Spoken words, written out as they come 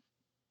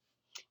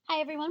Hi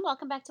everyone,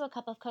 welcome back to A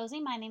Cup of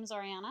Cozy. My name is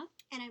Oriana.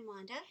 And I'm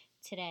Wanda.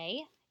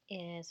 Today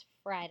is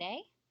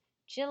Friday,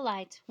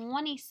 July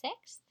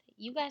 26th.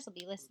 You guys will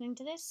be listening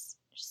to this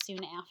soon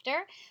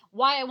after.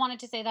 Why I wanted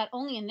to say that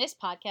only in this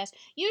podcast.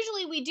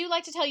 Usually we do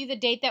like to tell you the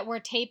date that we're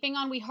taping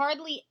on. We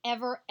hardly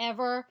ever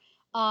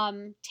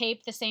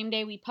tape the same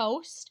day we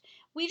post.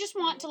 We just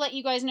want to let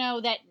you guys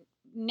know that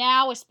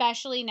now,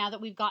 especially now that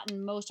we've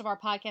gotten most of our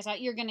podcasts out,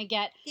 you're going to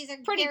get These are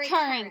pretty very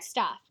current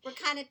stuff. We're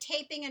kind of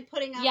taping and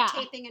putting up,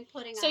 taping and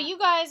putting up. So you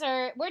guys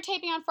we're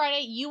taping on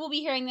Friday. You will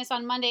be hearing this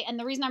on Monday. And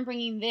the reason I'm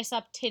bringing this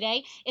up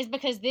today is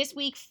because this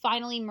week,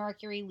 finally,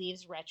 Mercury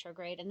leaves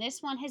retrograde. And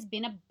this one has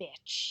been a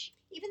bitch.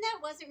 Even though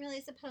it wasn't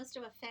really supposed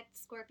to affect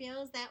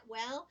Scorpios that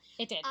well.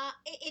 It did.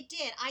 It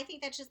did. I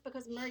think that's just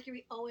because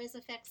Mercury always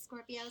affects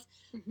Scorpios.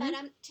 Mm-hmm. But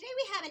today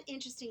we have an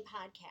interesting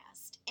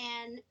podcast.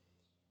 And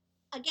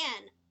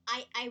again,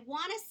 I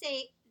want to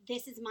say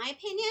this is my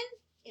opinion.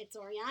 It's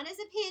Oriana's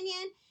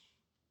opinion.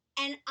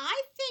 And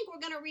I think we're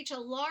going to reach a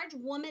large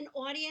woman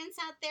audience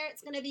out there.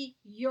 It's going to be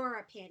your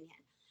opinion.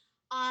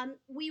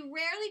 We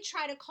rarely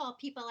try to call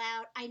people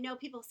out. I know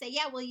people say,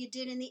 yeah, well, you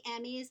did in the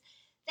Emmys.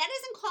 That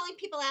isn't calling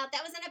people out.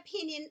 That was an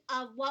opinion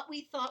of what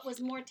we thought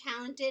was more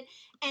talented,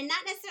 and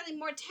not necessarily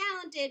more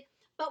talented,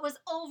 but was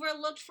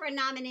overlooked for a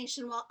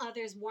nomination while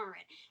others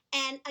weren't.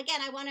 And again,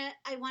 I want to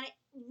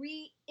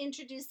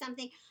reintroduce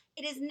something.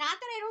 It is not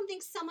that I don't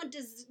think someone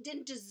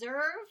didn't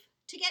deserve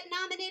to get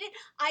nominated.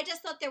 I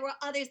just thought there were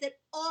others that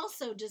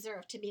also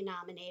deserved to be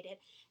nominated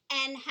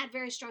and had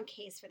very strong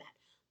case for that.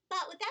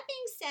 But with that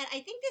being said,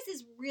 I think this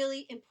is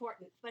really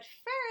important. But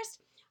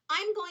first,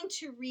 I'm going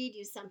to read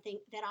you something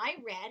that I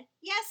read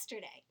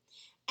yesterday.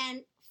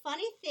 And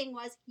funny thing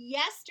was,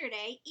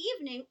 yesterday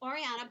evening,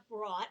 Oriana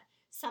brought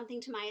something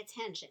to my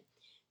attention.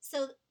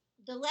 So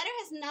the letter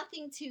has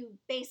nothing to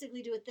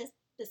basically do with this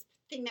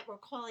thing that we're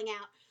calling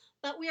out.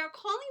 But we are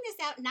calling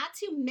this out not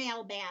to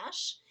male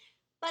bash,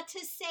 but to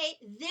say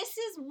this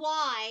is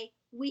why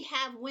we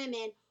have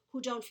women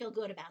who don't feel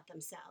good about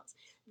themselves.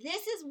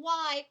 This is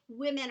why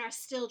women are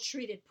still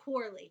treated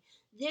poorly.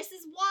 This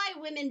is why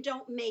women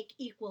don't make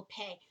equal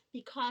pay,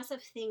 because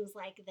of things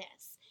like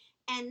this.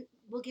 And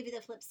we'll give you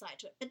the flip side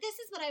to it. But this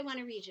is what I want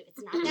to read you.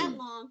 It's not that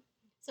long,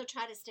 so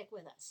try to stick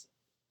with us.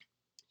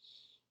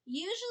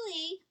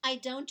 Usually, I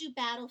don't do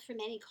battle for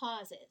many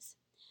causes.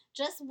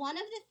 Just one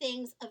of the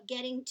things of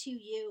getting to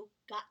you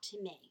got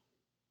to me.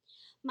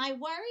 My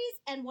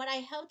worries and what I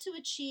hope to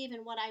achieve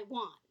and what I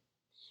want.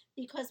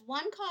 Because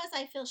one cause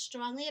I feel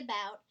strongly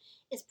about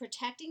is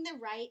protecting the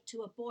right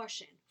to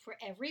abortion for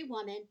every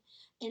woman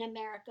in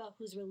America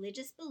whose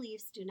religious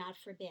beliefs do not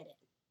forbid it.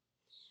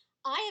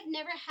 I have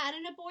never had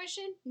an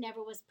abortion,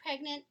 never was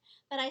pregnant,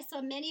 but I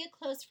saw many a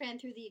close friend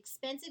through the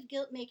expensive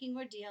guilt-making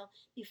ordeal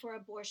before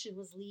abortion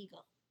was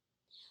legal.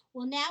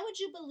 Well, now would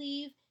you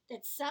believe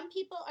that some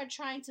people are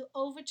trying to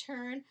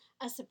overturn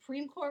a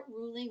Supreme Court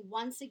ruling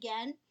once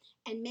again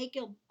and make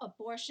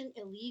abortion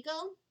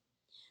illegal?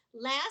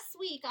 Last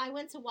week, I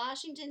went to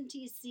Washington,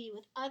 D.C.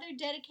 with other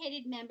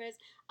dedicated members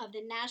of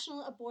the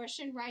National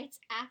Abortion Rights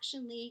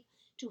Action League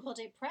to hold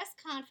a press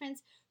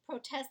conference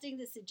protesting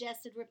the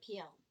suggested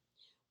repeal.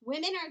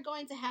 Women are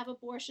going to have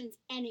abortions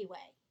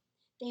anyway.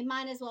 They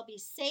might as well be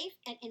safe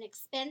and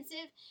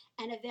inexpensive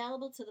and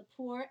available to the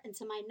poor and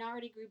to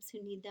minority groups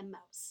who need them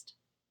most.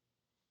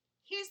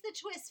 Here's the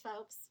twist,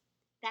 folks.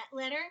 That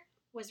letter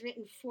was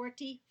written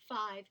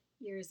 45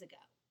 years ago.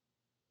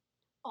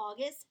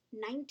 August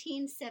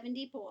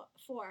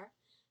 1974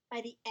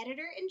 by the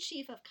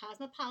editor-in-chief of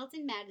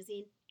Cosmopolitan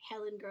magazine,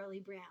 Helen Gurley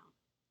Brown.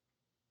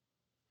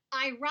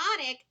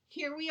 Ironic,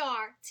 here we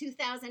are,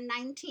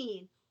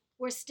 2019.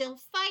 We're still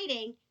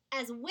fighting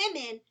as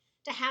women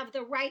to have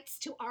the rights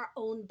to our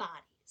own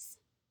bodies.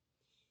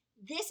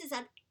 This is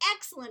an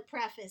excellent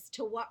preface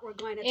to what we're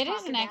going to talk about now.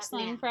 It is an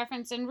excellent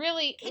preface, and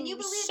really, can you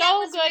believe so that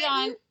was good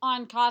written?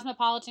 on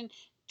Cosmopolitan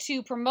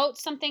to promote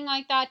something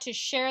like that, to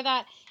share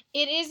that.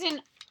 It is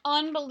an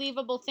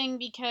unbelievable thing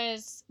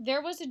because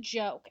there was a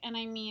joke, and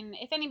I mean,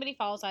 if anybody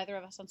follows either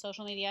of us on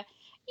social media,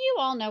 you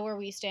all know where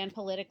we stand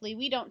politically.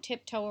 We don't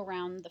tiptoe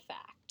around the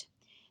fact.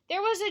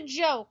 There was a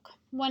joke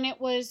when it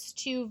was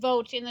to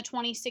vote in the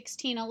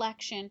 2016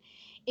 election.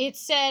 It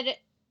said,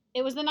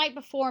 it was the night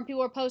before, and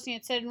people were posting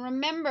it, said,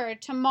 remember,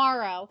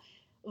 tomorrow,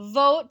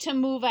 vote to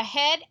move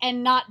ahead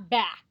and not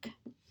back.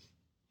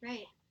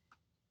 Right.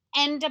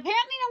 And apparently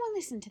no one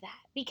listened to that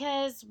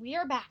because we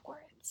are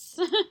backwards.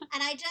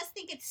 And I just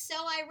think it's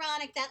so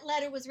ironic that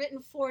letter was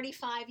written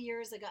 45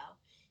 years ago.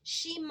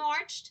 She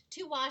marched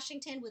to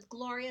Washington with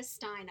Gloria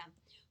Steinem,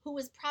 who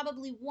was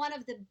probably one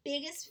of the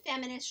biggest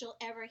feminists you'll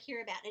ever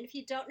hear about. And if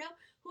you don't know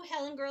who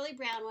Helen Gurley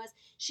Brown was,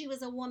 she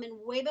was a woman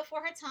way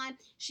before her time.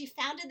 She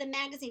founded the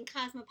magazine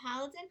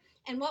Cosmopolitan.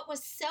 And what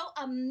was so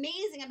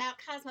amazing about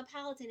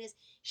Cosmopolitan is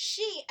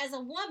she, as a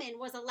woman,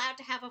 was allowed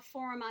to have a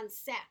forum on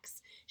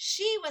sex.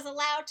 She was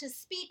allowed to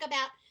speak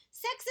about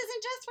sex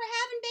isn't just for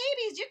having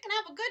babies. You can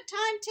have a good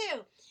time,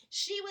 too.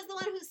 She was the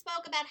one who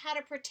spoke about how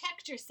to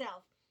protect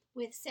yourself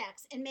with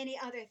sex and many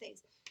other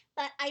things.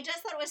 But I just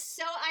thought it was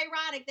so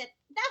ironic that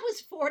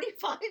was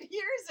 45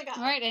 years ago.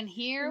 Right, and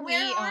here we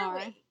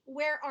are.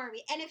 Where are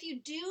we? And if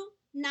you do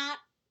not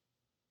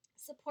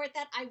support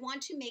that, I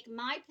want to make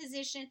my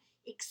position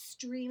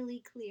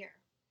extremely clear.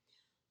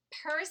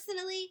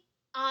 Personally,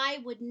 I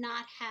would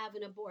not have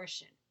an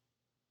abortion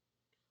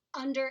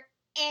under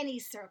any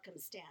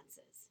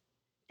circumstances.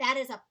 That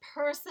is a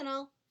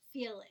personal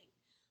feeling.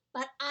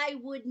 But I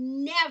would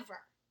never,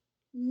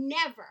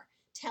 never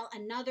tell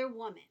another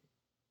woman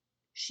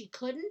she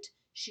couldn't,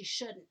 she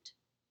shouldn't.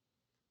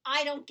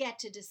 I don't get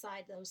to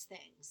decide those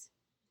things.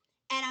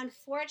 And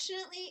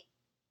unfortunately,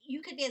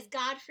 you could be as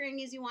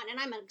God-fearing as you want, and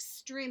I'm an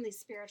extremely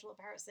spiritual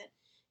person.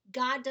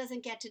 God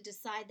doesn't get to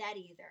decide that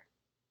either.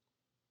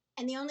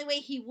 And the only way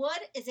he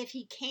would is if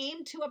he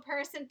came to a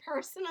person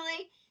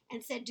personally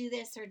and said, do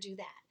this or do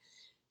that.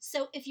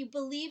 So if you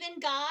believe in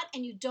God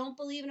and you don't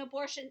believe in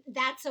abortion,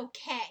 that's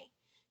okay.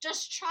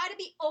 Just try to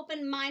be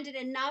open-minded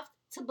enough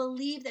to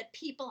believe that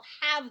people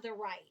have the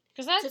right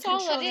because that's to all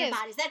control it their is.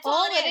 bodies. That's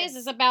all it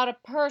is about a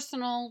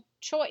personal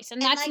choice,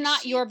 and that's like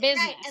not your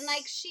business. Right. And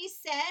like she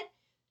said,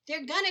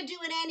 they're gonna do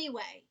it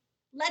anyway.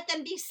 Let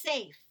them be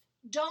safe.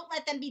 Don't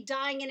let them be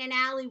dying in an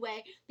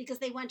alleyway because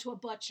they went to a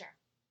butcher.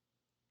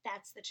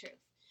 That's the truth.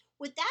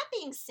 With that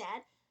being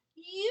said,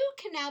 you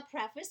can now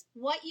preface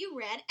what you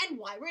read and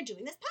why we're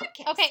doing this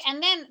podcast. Okay,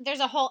 and then there's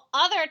a whole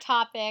other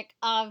topic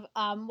of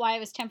why I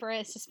was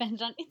temporarily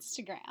suspended on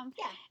Instagram.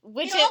 Yeah.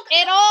 Which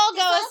it all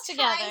goes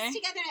together. Ties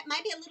together, and it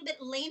might be a little bit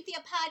lengthy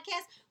a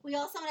podcast. We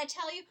also want to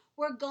tell you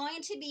we're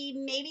going to be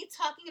maybe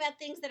talking about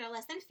things that are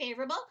less than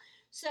favorable.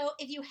 So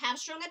if you have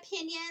strong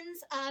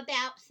opinions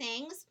about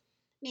things,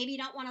 maybe you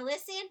don't want to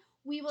listen,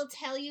 we will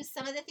tell you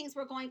some of the things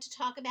we're going to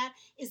talk about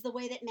is the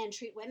way that men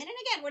treat women. And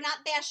again, we're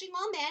not bashing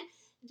all men.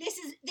 This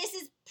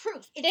is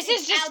proof. This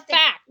is just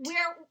fact.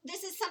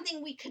 This is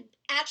something we could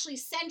actually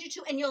send you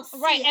to, and you'll see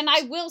right, it. And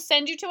I will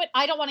send you to it.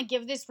 I don't want to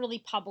give this really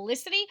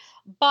publicity,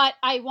 but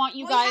I want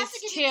you guys We have to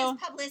give you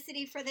this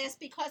publicity for this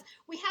because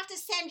we have to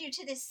send you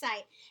to this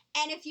site.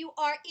 And if you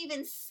are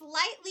even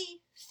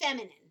slightly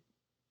feminine,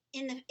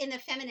 in the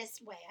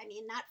feminist way, I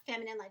mean, not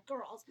feminine like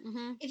girls.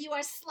 Mm-hmm. If you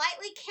are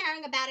slightly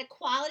caring about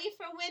equality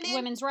for women,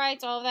 women's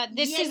rights, all of that,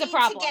 this is a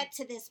problem. You need to get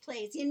to this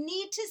place. You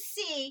need to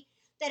see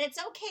that it's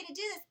okay to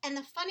do this. And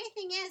the funny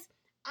thing is,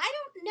 I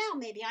don't know,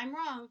 maybe I'm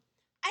wrong.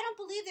 I don't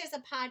believe there's a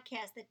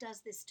podcast that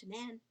does this to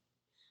men.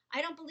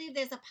 I don't believe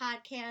there's a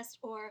podcast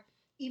or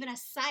even a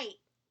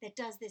site that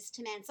does this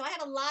to men. So I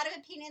have a lot of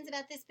opinions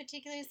about this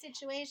particular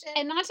situation.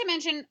 And not to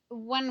mention,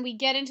 when we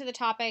get into the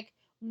topic,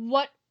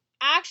 what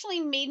actually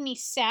made me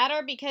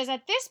sadder, because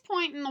at this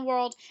point in the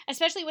world,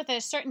 especially with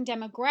a certain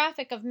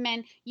demographic of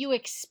men, you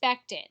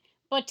expect it.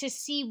 But to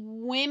see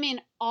women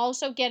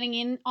also getting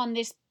in on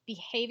this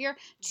behavior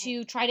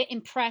to try to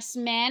impress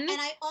men, and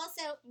I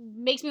also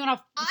makes me want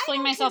to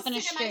fling myself in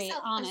a street.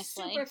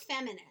 Honestly, a super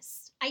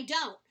feminist. I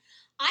don't.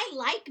 I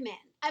like men.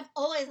 I've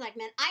always liked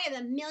men. I have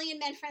a million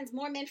men friends,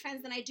 more men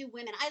friends than I do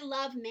women. I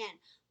love men,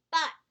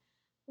 but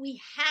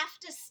we have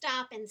to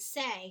stop and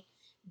say,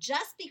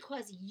 just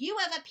because you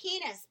have a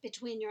penis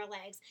between your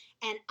legs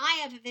and I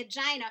have a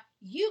vagina,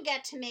 you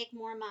get to make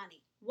more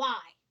money. Why?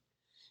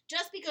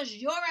 Just because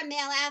you're a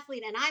male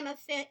athlete and I'm a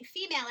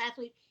female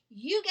athlete,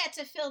 you get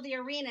to fill the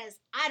arenas.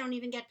 I don't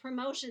even get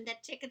promotion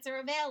that tickets are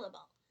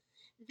available.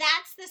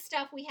 That's the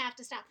stuff we have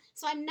to stop.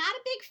 So I'm not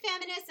a big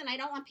feminist, and I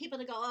don't want people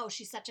to go, oh,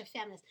 she's such a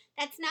feminist.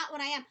 That's not what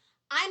I am.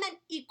 I'm an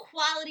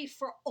equality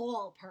for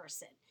all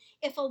person.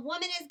 If a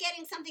woman is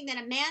getting something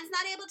that a man's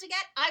not able to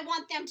get, I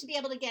want them to be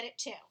able to get it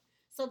too.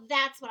 So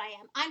that's what I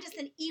am. I'm just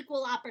an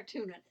equal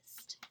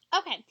opportunist.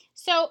 Okay,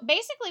 so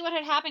basically what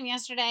had happened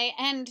yesterday,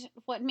 and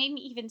what made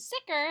me even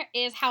sicker,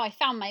 is how I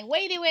found my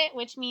way to it,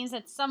 which means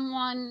that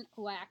someone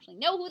who I actually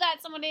know who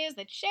that someone is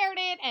that shared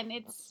it, and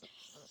it's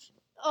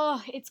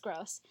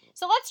gross.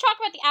 So let's talk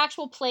about the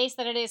actual place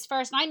that it is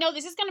first. And I know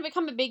this is going to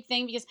become a big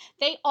thing because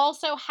they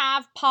also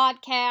have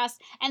podcasts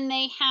and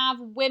they have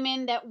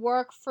women that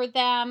work for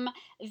them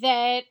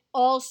that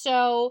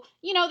also,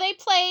 they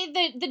play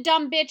the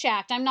dumb bitch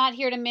act. I'm not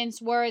here to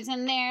mince words.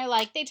 And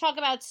they talk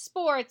about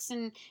sports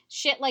and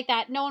shit like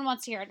that. No one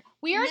wants to hear it.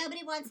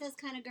 Nobody wants those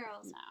kind of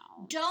girls.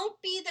 No.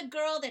 Don't be the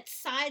girl that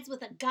sides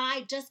with a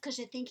guy just because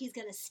you think he's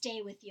going to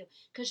stay with you.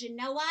 Because you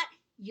know what?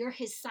 You're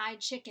his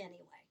side chick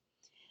anyway.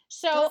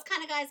 So those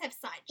kind of guys have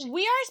side chicks.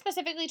 We are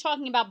specifically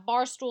talking about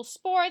Barstool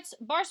Sports.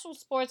 Barstool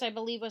Sports, I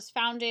believe, was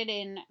founded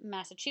in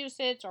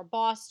Massachusetts or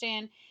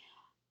Boston.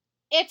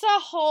 It's a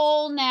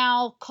whole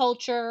now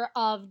culture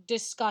of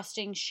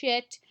disgusting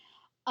shit.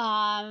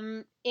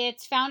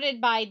 It's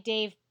founded by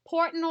Dave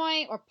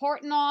Portnoy or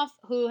Portnoy,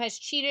 who has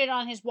cheated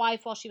on his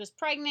wife while she was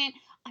pregnant.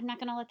 I'm not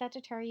going to let that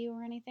deter you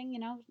or anything,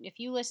 if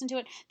you listen to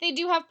it. They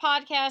do have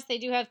podcasts. They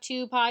do have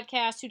two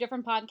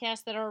different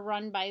podcasts that are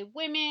run by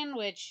women,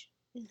 which...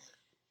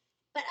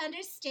 But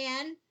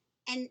understand,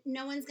 and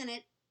no one's going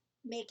to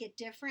make it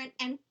different.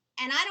 And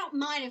I don't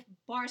mind if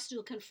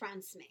Barstool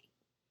confronts me.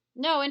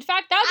 No, in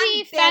fact, that would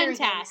I'm be better than that.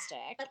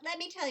 fantastic. But let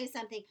me tell you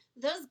something.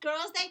 Those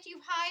girls that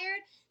you've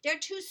hired, they're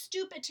too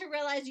stupid to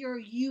realize you're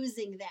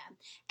using them.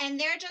 And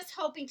they're just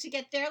hoping to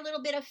get their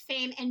little bit of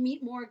fame and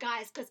meet more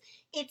guys because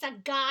it's a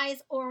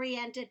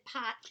guys-oriented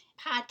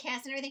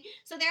podcast and everything.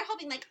 So they're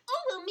hoping like,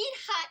 oh, we'll meet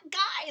hot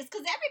guys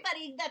because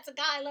everybody that's a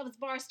guy loves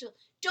Barstool.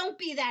 Don't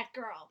be that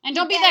girl. And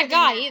don't be better that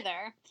guy than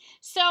either.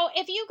 So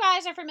if you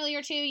guys are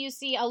familiar too, you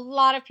see a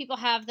lot of people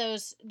have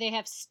those, they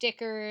have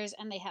stickers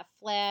and they have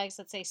flags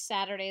that say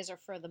Saturdays are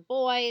for the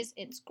boys.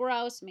 It's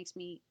gross. It makes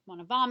me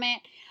want to vomit.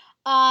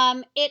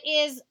 It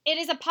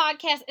is a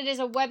podcast, it is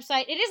a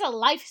website, it is a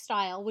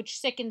lifestyle, which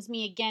sickens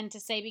me again to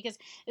say because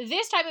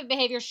this type of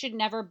behavior should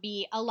never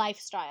be a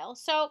lifestyle.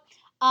 So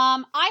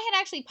I had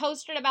actually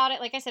posted about it.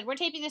 Like I said, we're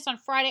taping this on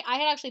Friday. I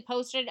had actually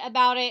posted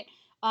about it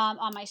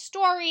on my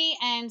story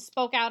and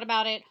spoke out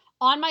about it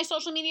on my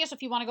social media. So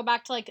if you want to go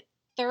back to like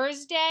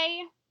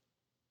Thursday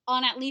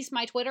on at least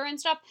my Twitter and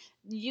stuff,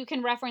 you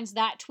can reference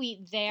that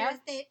tweet there.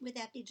 Thursday, would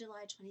that be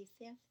July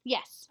 25th?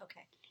 Yes.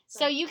 Okay.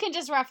 So you can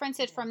just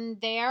reference it from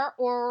there,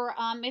 or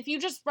if you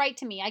just write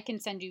to me, I can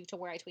send you to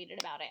where I tweeted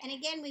about it. And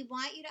again, we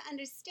want you to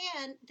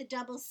understand the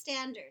double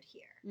standard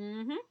here.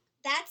 Mm-hmm.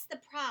 That's the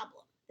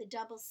problem, the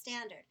double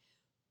standard.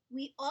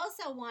 We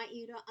also want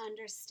you to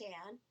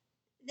understand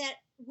that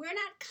we're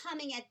not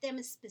coming at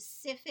them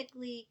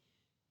specifically,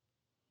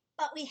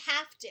 but we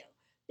have to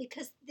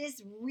because this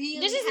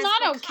is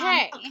not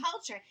okay. A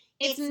culture.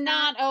 It's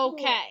not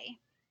okay. Cool.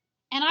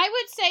 And I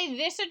would say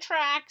this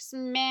attracts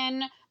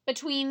men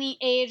between the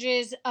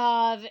ages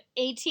of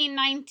 18,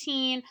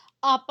 19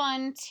 up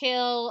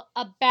until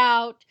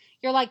about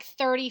you're like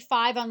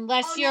 35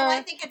 unless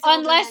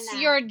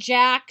you're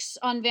Jax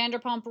on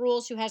Vanderpump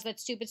Rules who has that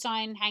stupid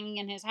sign hanging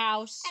in his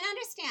house. And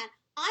understand,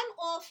 I'm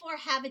all for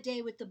have a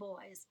day with the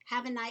boys,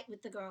 have a night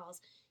with the girls.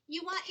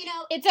 You want,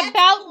 it's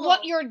about cool.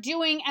 What you're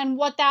doing and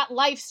what that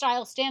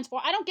lifestyle stands for.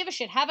 I don't give a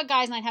shit. Have a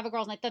guy's night, have a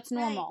girl's night. That's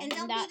normal. Right. And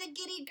don't be the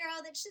giddy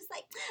girl that's just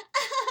like,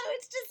 oh,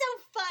 it's just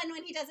so fun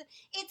when he does it.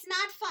 It's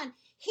not fun.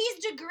 He's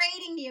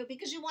degrading you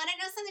because you want to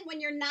know something when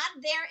you're not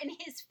there in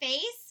his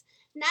face.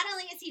 Not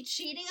only is he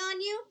cheating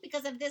on you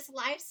because of this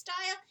lifestyle,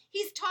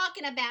 he's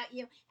talking about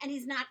you and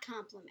he's not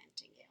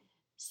complimenting you.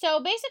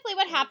 So basically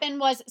what happened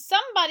was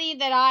somebody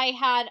that I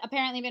had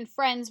apparently been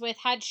friends with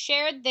had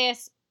shared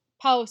this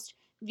post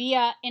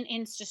via an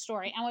Insta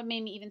story. And what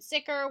made me even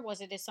sicker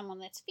was it is someone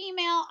that's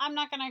female. I'm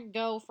not going to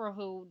go for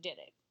who did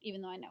it,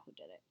 even though I know who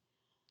did it.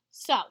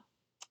 So.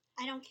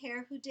 I don't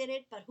care who did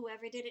it, but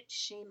whoever did it,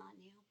 shame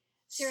on you.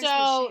 Seriously,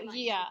 shame on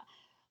you.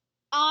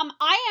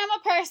 I am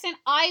a person,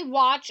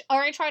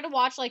 I try to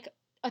watch like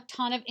a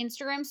ton of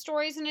Instagram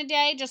stories in a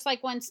day, just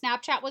like when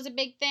Snapchat was a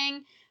big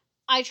thing.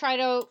 I try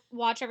to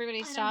watch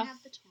everybody's stuff. I don't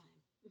have the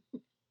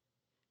time.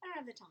 I don't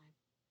have the time.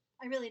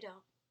 I really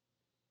don't.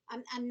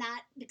 I'm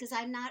not, because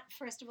I'm not,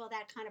 first of all,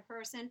 that kind of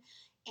person.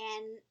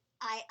 And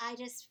I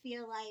just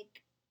feel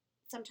like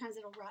sometimes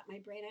it'll rot my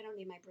brain. I don't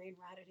need my brain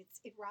rotted.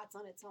 It rots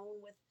on its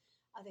own with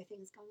other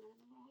things going on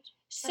in the world.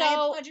 But I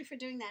applaud you for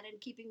doing that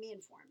and keeping me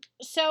informed.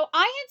 So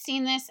I had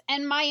seen this,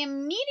 and my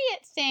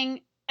immediate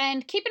thing,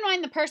 and keep in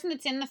mind the person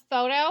that's in the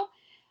photo,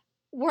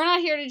 we're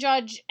not here to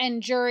judge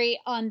and jury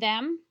on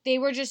them. They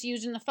were just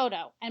used in the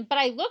photo. But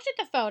I looked at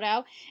the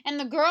photo, and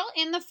the girl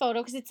in the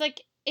photo, because it's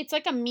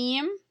like a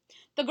meme.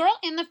 The girl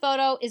in the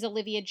photo is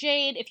Olivia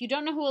Jade. If you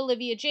don't know who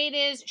Olivia Jade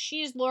is,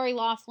 she's Lori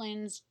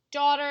Loughlin's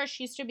daughter.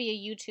 She used to be a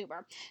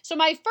YouTuber. So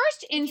my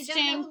first instinct... If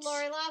you don't know who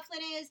Lori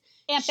Loughlin is,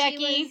 Aunt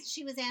Becky.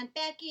 She was Aunt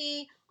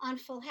Becky on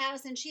Full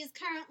House, and she is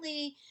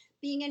currently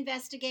being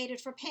investigated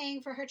for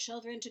paying for her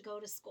children to go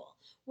to school.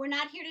 We're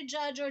not here to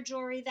judge or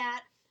jury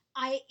that.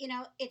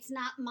 It's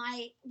not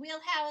my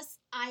wheelhouse.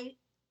 I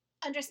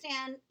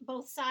understand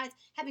both sides,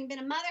 having been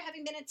a mother,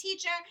 having been a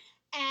teacher,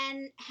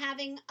 and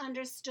having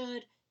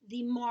understood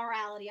the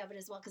morality of it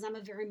as well, because I'm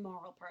a very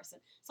moral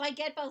person. So I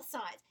get both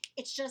sides.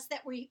 It's just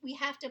that we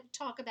have to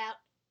talk about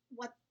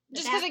what the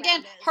just because, again,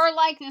 is. her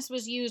likeness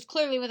was used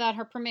clearly without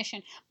her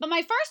permission. But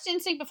my first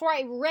instinct before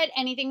I read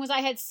anything was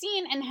I had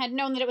seen and had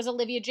known that it was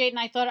Olivia Jade, and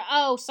I thought,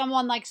 oh,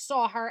 someone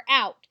saw her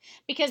out.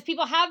 Because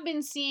people have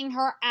been seeing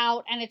her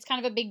out, and it's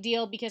kind of a big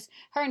deal because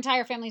her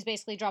entire family's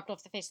basically dropped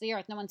off the face of the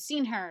earth. No one's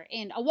seen her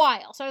in a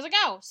while. So I was like,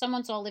 oh,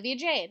 someone saw Olivia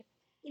Jade.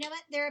 You know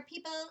what? There are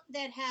people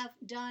that have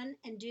done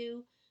and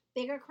do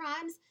bigger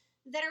crimes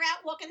that are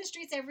out walking the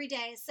streets every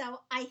day.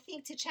 So I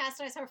think to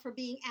chastise her for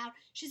being out,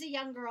 she's a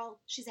young girl,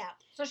 she's out.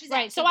 So she's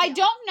right. out. So I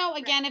don't know,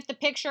 again, if the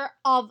picture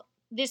of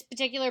this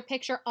particular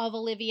picture of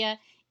Olivia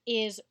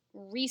is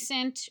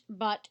recent,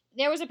 but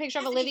there was a picture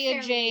of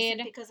Olivia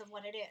Jade. Because of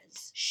what it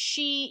is.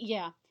 She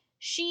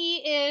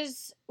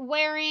is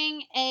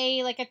wearing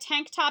a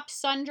tank top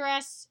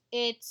sundress.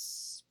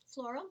 It's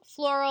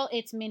floral.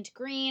 It's mint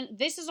green.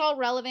 This is all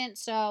relevant,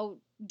 so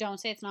don't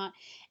say it's not.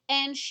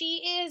 And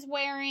she is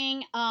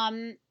wearing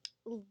the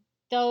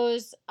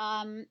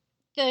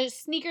the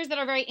sneakers that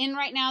are very in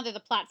right now. They're the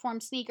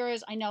platform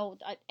sneakers. I know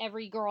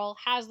every girl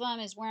has them,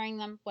 is wearing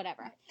them,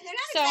 whatever. And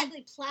they're not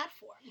exactly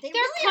platform. They're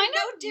really kind of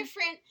no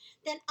different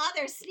than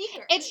other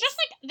sneakers. It's just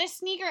like the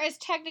sneaker is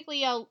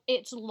technically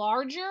it's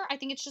larger. I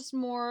think it's just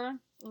more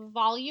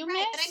voluminous.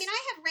 Right, but I mean,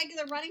 I have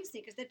regular running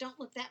sneakers that don't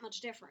look that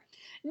much different.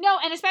 No,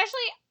 and especially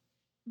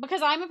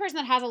because I'm a person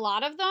that has a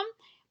lot of them.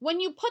 When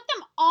you put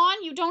them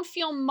on, you don't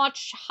feel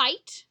much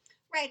height.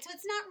 Right, so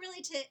it's not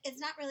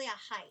really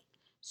a height.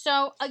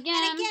 So again,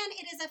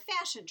 it is a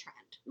fashion trend.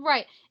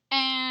 Right.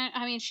 And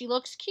I mean, she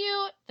looks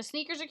cute. The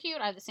sneakers are cute.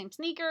 I have the same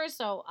sneakers,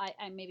 so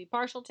I may be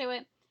partial to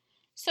it.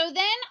 So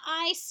then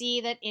I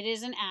see that it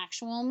is an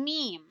actual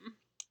meme.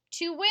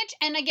 To which,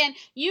 and again,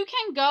 you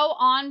can go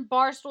on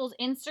Barstool's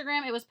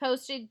Instagram. It was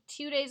posted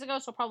 2 days ago,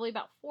 so probably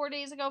about 4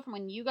 days ago from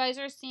when you guys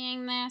are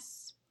seeing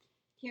this.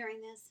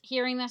 Hearing this,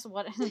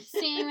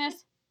 seeing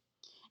this.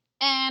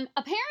 And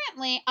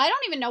apparently, I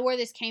don't even know where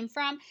this came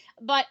from,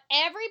 but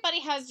everybody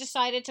has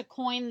decided to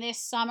coin this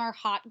summer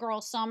Hot Girl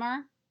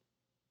Summer.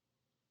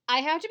 I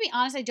have to be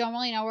honest, I don't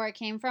really know where it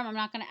came from. I'm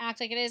not going to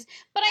act like it is.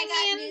 But I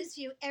mean, got news for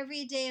you.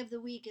 Every day of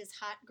the week is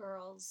Hot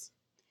Girls.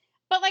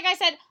 But like I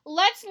said,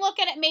 let's look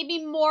at it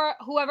maybe more,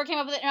 whoever came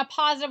up with it, in a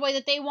positive way,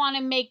 that they want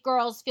to make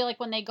girls feel like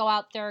when they go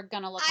out, they're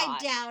going to look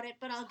hot. I doubt it,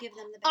 but I'll give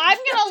them the benefit. I'm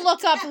going to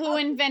look up who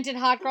invented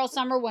Hot Girl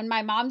Summer when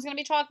my mom's going to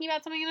be talking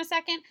about something in a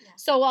second. Yeah.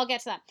 So I'll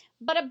get to that.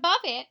 But above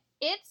it,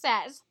 it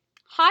says,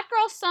 Hot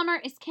Girl Summer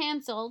is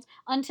canceled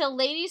until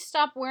ladies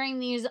stop wearing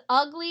these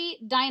ugly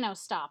dino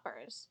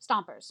stompers.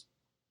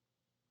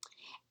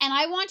 And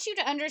I want you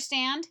to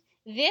understand,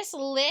 this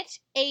lit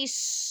a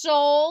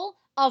soul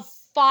of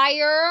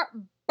fire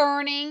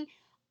burning.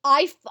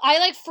 I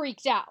like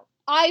freaked out.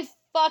 I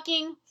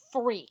fucking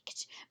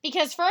freaked.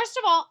 Because first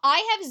of all,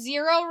 I have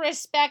zero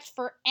respect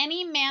for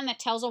any man that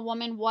tells a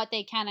woman what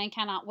they can and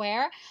cannot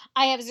wear.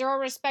 I have zero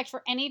respect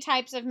for any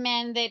types of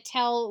men that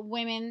tell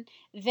women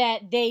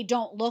that they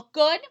don't look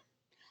good.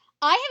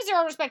 I have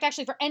zero respect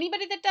actually for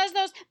anybody that does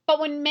those, but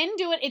when men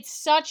do it, it's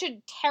such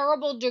a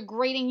terrible,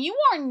 degrading. You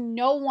are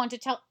no one to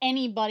tell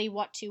anybody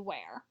what to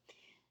wear.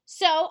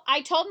 So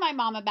I told my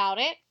mom about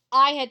it.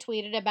 I had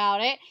tweeted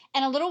about it,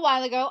 and a little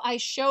while ago, I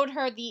showed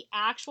her the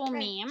actual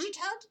meme. She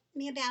told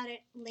me about it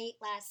late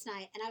last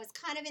night, and I was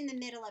kind of in the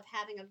middle of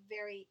having a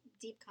very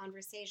deep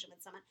conversation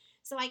with someone.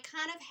 So I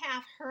kind of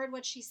half heard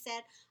what she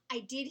said.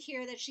 I did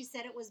hear that she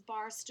said it was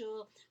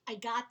Barstool. I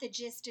got the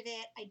gist of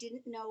it. I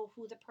didn't know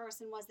who the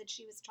person was that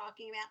she was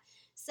talking about.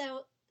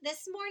 So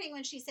this morning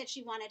when she said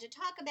she wanted to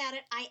talk about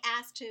it, I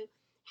asked to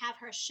have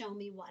her show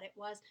me what it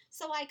was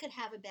so I could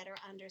have a better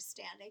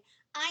understanding.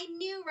 I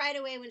knew right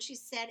away when she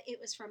said it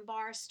was from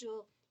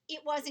Barstool, it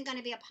wasn't going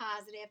to be a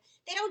positive.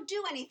 They don't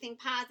do anything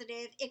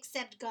positive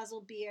except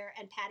guzzle beer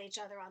and pat each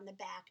other on the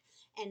back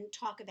and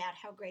talk about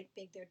how great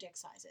big their dick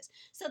size is.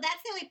 So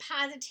that's the only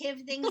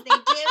positive things they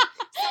do.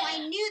 So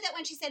I knew that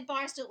when she said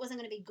Barstool, it wasn't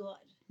going to be good.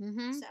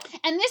 Mm-hmm. So.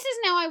 And this is,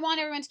 now I want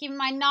everyone to keep in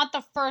mind, not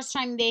the first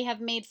time they have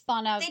made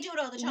fun of they do it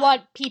all the time.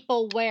 What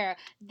people wear.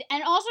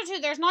 And also, too,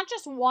 there's not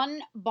just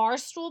one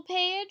Barstool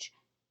page.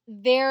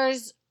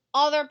 There's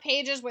other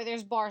pages where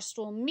there's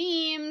Barstool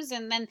memes,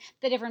 and then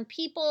the different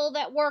people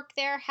that work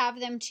there have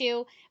them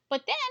too.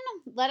 But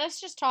then, let us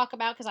just talk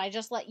about, because I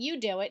just let you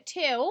do it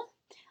too,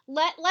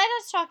 let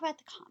us talk about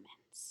the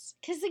comments.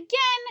 Because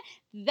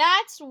again,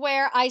 that's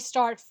where I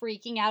start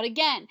freaking out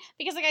again.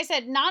 Because like I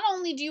said, not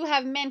only do you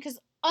have men, because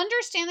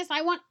understand this, and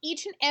I want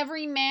each and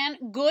every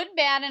man, good,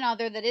 bad, and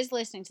other, that is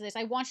listening to this,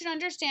 I want you to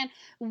understand,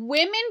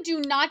 women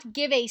do not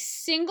give a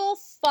single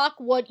fuck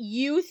what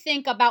you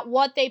think about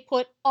what they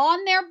put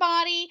on their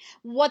body,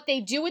 what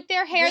they do with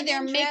their hair,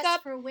 their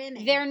makeup, for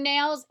women, their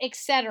nails,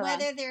 etc.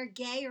 Whether they're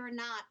gay or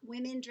not,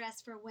 women dress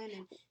for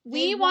women.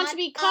 We want to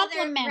be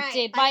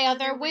complimented by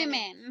other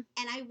women.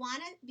 And I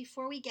want to,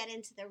 before we get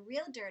into the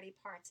real dirty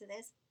parts of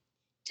this,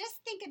 just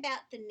think about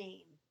the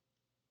name,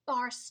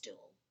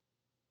 Barstool.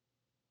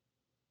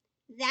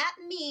 That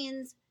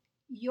means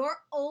your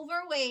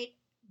overweight,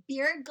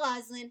 beer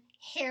guzzling,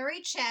 hairy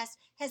chest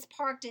has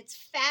parked its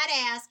fat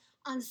ass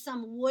on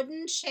some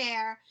wooden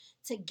chair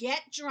to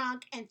get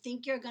drunk and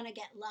think you're going to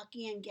get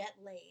lucky and get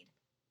laid.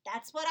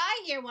 That's what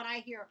I hear when I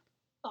hear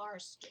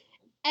Barstool.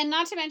 And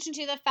not to mention,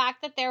 too, the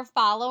fact that their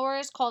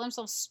followers call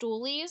themselves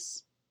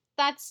stoolies.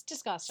 That's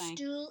disgusting.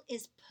 Stool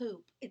is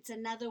poop. It's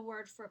another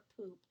word for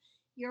poop.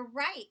 You're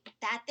right.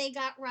 That they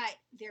got right.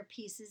 They're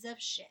pieces of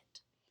shit.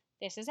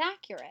 This is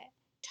accurate.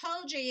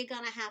 Told you're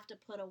going to have to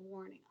put a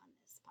warning on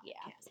this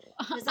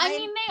podcast. Yeah. I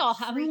mean, they all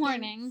have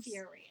warnings.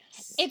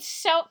 Furious.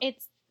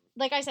 It's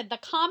like I said, the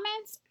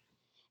comments,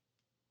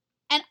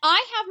 and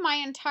I have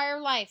my entire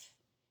life,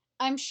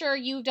 I'm sure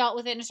you've dealt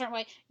with it in a certain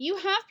way. You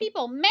have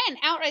people, men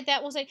outright,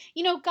 that will say,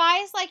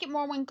 guys like it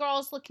more when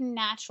girls look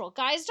natural.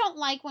 Guys don't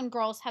like when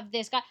girls have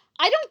this.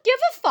 I don't give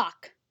a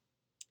fuck.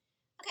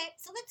 Okay,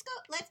 so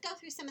let's go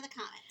through some of the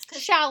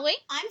comments. Shall we?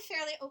 I'm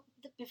fairly,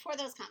 before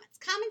those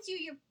comments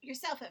you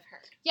yourself have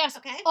heard. Yes.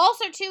 Okay.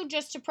 Also, too,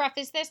 just to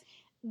preface this,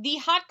 the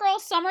Hot Girl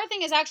Summer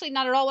thing is actually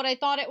not at all what I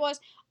thought it was.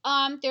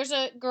 There's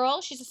a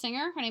girl, she's a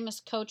singer. Her name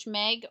is Coach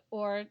Meg,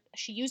 or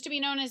she used to be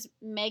known as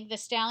Meg the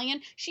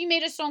Stallion. She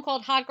made a song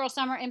called Hot Girl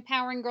Summer,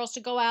 empowering girls to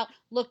go out,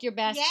 look your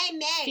best, Yay,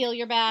 Meg. feel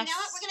your best. You know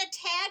what? We're going to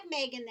tag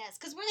Meg in this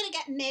because we're going to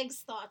get Meg's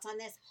thoughts on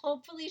this.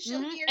 Hopefully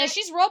she'll hear it. And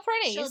she's real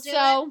pretty. She'll do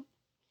it.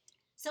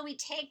 So we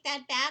take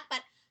that back,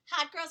 but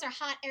hot girls are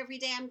hot every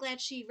day. I'm glad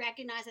she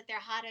recognized that they're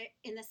hotter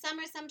in the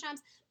summer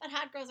sometimes, but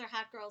hot girls are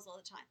hot girls all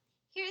the time.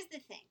 Here's the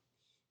thing.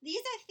 These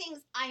are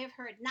things I have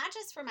heard, not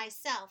just for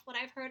myself, what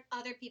I've heard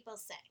other people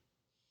say.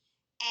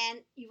 And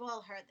you've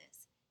all heard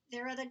this.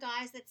 There are the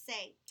guys that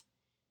say,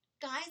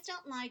 guys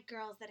don't like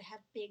girls that have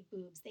big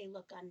boobs. They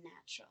look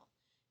unnatural.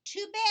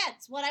 Too bad.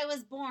 It's what I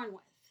was born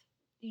with.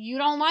 You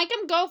don't like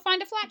them? Go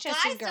find a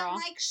flat-chested girl. Guys don't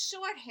like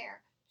short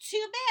hair.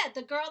 Too bad.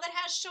 The girl that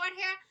has short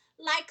hair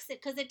likes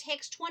it because it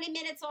takes 20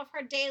 minutes off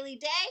her daily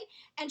day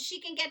and she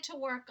can get to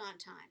work on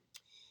time.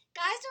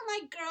 Guys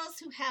don't like girls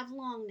who have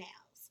long nails.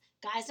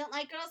 Guys don't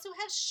like girls who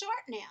have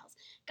short nails.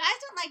 Guys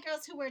don't like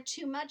girls who wear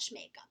too much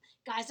makeup.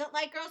 Guys don't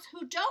like girls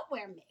who don't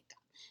wear makeup.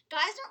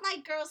 Guys don't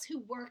like girls who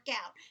work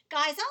out.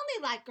 Guys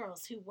only like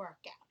girls who work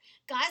out.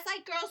 Guys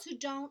like girls who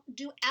don't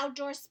do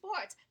outdoor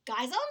sports.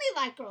 Guys only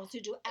like girls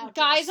who do outdoor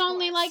Guys sports.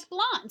 only like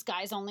blondes.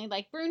 Guys only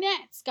like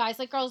brunettes. Guys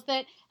like girls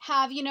that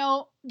have,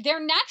 their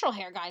natural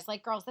hair. Guys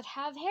like girls that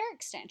have hair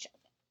extensions.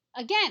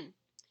 Again,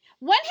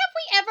 when have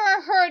we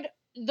ever heard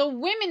the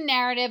women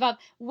narrative of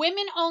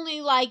women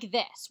only like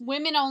this,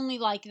 women only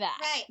like that?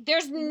 Right.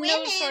 There's women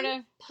no sort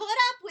of put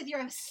up with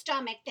your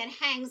stomach that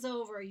hangs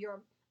over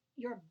your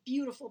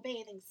beautiful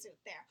bathing suit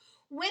there.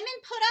 Women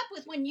put up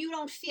with when you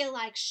don't feel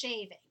like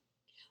shaving.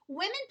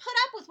 Women put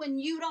up with when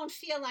you don't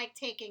feel like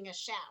taking a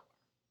shower.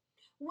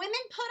 Women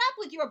put up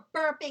with your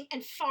burping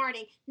and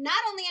farting, not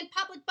only in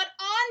public, but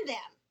on them.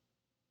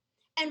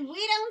 And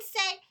we don't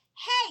say,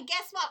 hey,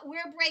 guess what?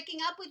 We're breaking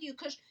up with you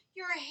because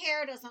your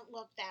hair doesn't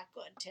look that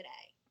good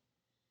today.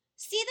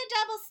 See the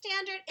double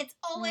standard? It's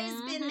always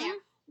been there.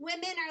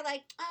 Women are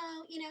like,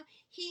 oh,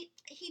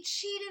 he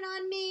cheated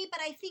on me,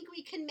 but I think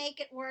we can make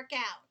it work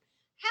out.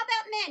 How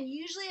about men?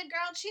 Usually a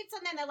girl cheats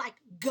on them, they're like,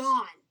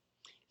 gone.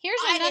 Here's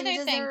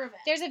another thing.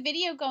 There's a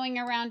video going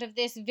around of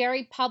this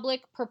very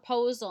public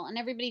proposal, and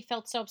everybody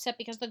felt so upset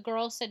because the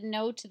girl said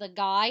no to the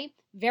guy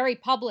very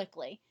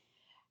publicly.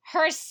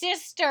 Her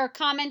sister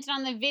commented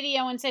on the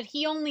video and said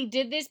he only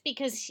did this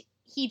because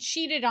he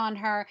cheated on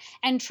her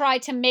and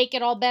tried to make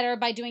it all better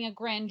by doing a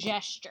grand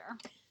gesture.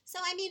 So,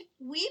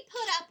 we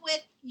put up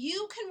with,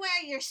 you can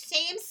wear your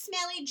same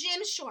smelly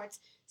gym shorts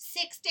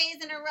 6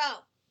 days in a row,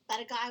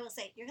 but a guy will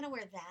say, you're going to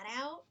wear that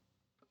out?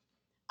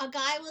 A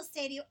guy will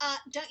say to you,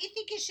 don't you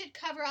think you should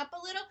cover up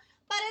a little?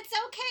 But it's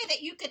okay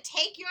that you could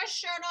take your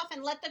shirt off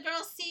and let the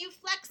girls see you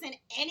flexing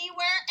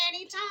anywhere,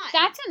 anytime.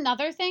 That's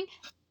another thing.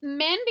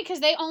 Men,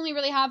 because they only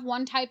really have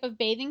one type of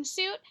bathing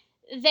suit,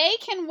 they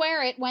can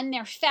wear it when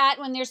they're fat,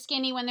 when they're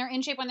skinny, when they're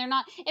in shape, when they're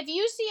not. If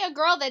you see a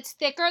girl that's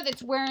thicker,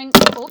 that's wearing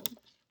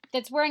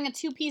a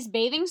two-piece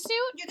bathing suit,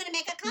 you're going to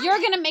make a comment. You're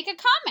going to make a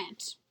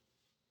comment.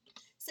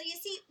 So you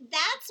see,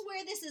 that's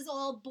where this is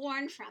all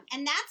born from.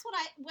 And that's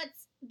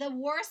what's the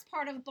worst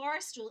part of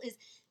Barstool is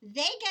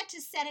they get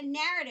to set a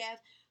narrative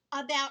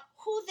about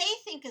who they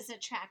think is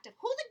attractive.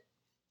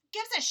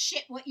 Gives a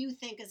shit what you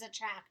think is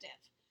attractive.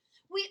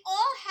 We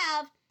all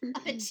have a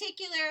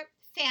particular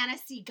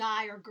fantasy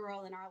guy or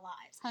girl in our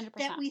lives 100%.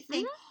 that we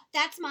think,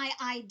 that's my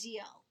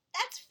ideal.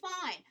 That's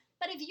fine.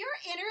 But if you're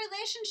in a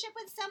relationship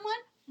with someone,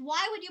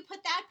 why would you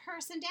put that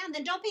person down?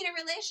 Then don't be in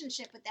a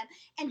relationship with them.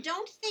 And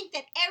don't think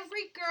that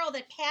every girl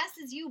that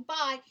passes you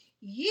by,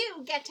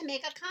 you get to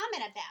make a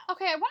comment about.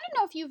 Okay, I want to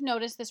know if you've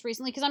noticed this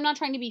recently, because I'm not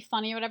trying to be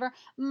funny or whatever.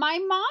 My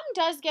mom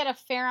does get a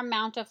fair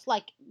amount of,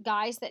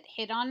 guys that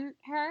hit on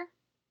her.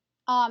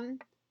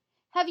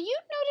 Have you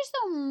noticed,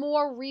 though,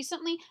 more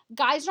recently,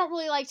 guys don't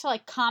really like to,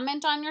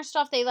 comment on your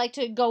stuff. They like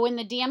to go in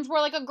the DMs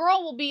where, a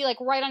girl will be,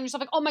 right on your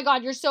stuff, oh, my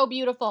God, you're so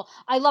beautiful.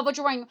 I love what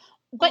you're wearing.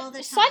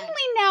 But suddenly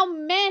now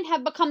men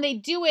have become, they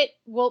do it,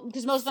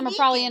 because most of them are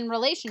probably in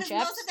relationships.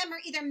 Because most of them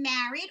are either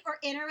married or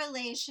in a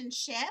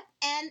relationship,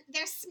 and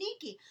they're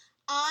sneaky.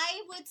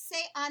 I would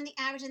say on the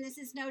average, and this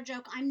is no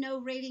joke, I'm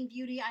no raving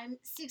beauty. I'm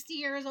 60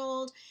 years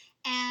old,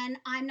 and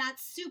I'm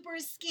not super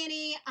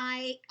skinny.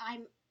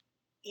 I'm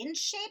in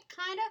shape,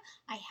 kind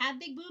of. I have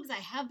big boobs. I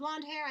have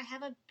blonde hair. I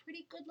have a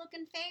pretty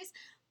good-looking face.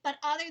 But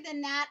other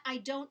than that, I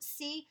don't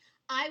see.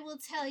 I will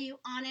tell you,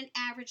 on an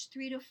average,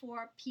 3 to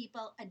 4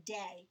 people a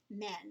day,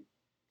 men,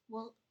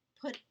 will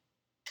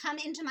come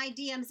into my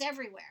DMs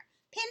everywhere.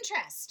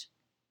 Pinterest,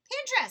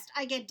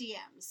 I get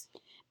DMs.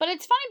 But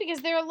it's funny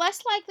because they're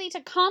less likely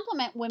to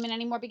compliment women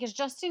anymore because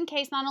just in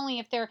case, not only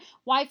if their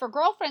wife or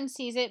girlfriend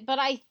sees it, but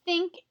I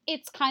think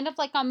it's kind of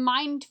like a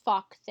mind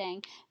fuck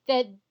thing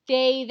that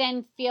they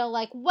then feel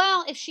like,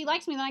 well, if she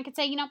likes me, then I could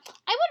say,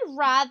 I would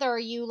rather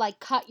you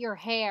cut your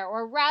hair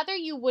or rather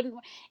you wouldn't.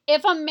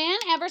 If a man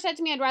ever said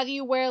to me, I'd rather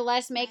you wear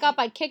less makeup,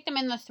 I'd kick them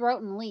in the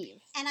throat and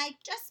leave. And I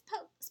just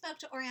spoke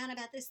to Oriana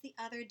about this the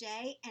other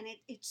day, and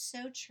it's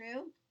so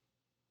true.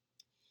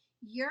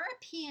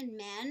 European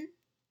men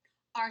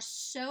are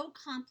so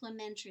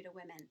complimentary to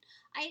women.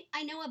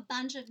 I know a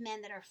bunch of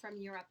men that are from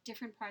Europe,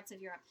 different parts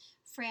of Europe,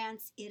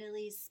 France,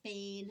 Italy,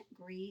 Spain,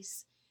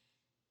 Greece.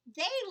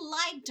 They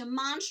like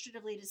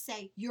demonstratively to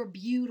say, you're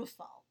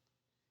beautiful.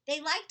 They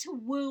like to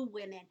woo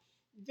women.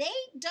 They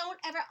don't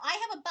ever, I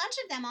have a bunch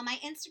of them on my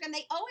Instagram.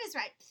 They always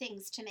write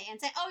things to me and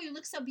say, oh, you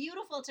look so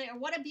beautiful today, or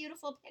what a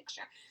beautiful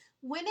picture.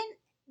 Women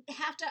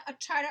have to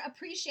try to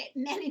appreciate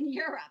men in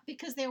Europe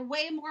because they're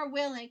way more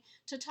willing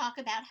to talk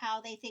about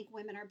how they think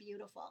women are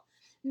beautiful.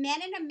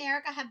 Men in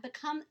America have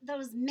become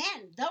those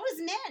men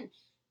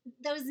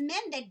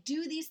that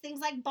do these things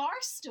like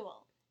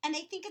Barstool, and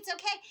they think it's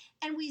okay.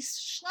 And we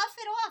slough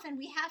it off, and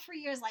we have for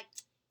years like,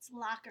 it's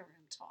locker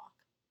room talk.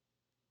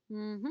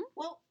 Mm-hmm.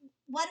 Well,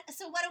 what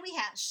do we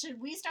have? Should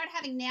we start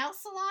having nail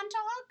salon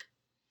talk?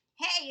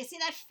 Hey, you see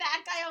that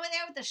fat guy over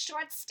there with the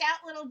short, stout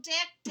little dick?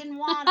 Didn't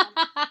want him.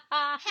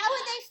 How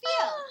would they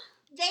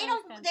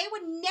feel? They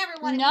would never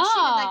want to be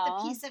treated like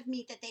the piece of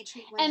meat that they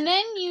treat women. And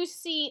then you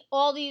see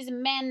all these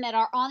men that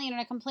are on the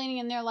internet complaining,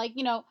 and they're like,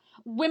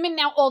 women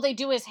now, all they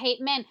do is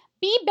hate men.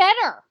 Be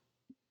better.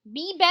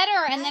 Be better,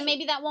 right. And then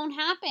maybe that won't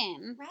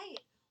happen. Right.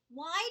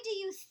 Why do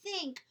you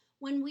think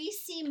when we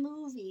see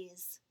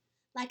movies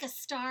like A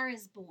Star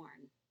is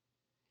Born,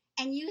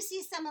 and you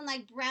see someone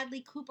like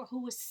Bradley Cooper,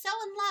 who was so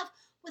in love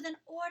with an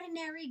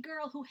ordinary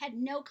girl who had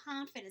no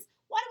confidence,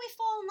 why do we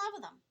fall in love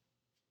with them?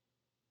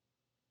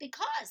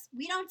 Because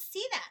we don't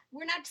see that.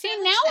 We're not see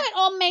now that. It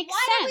all makes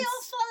sense. Why do we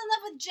all fall in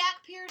love with Jack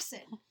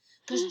Pearson?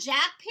 Because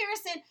Jack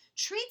Pearson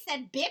treats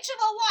that bitch of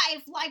a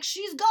wife like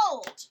she's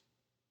gold.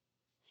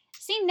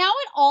 See, now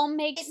it all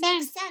makes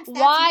sense.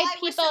 Why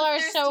people are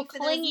so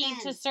clingy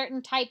to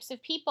certain types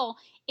of people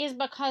is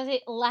because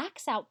it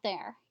lacks out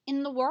there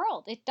in the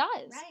world. It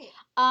does.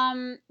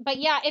 Right. But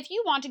yeah, if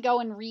you want to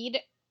go and read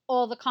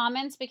all the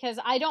comments, because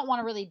I don't want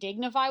to really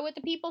dignify what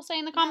the people say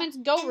in the comments,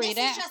 go read it.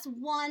 This is just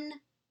one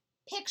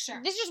picture.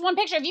 This is just one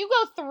picture. If you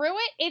go through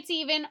it, it's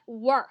even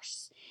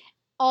worse.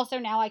 Also,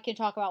 now I can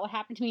talk about what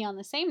happened to me on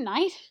the same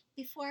night.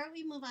 Before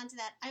we move on to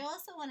that, I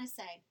also want to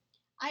say,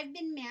 I've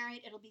been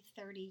married, it'll be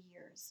 30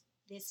 years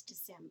this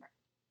December.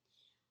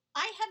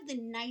 I have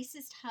the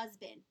nicest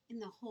husband in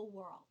the whole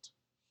world.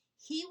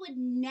 He would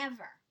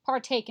never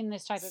partake in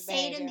this type of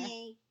behavior. Say to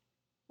me,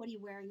 what are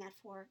you wearing that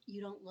for?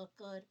 You don't look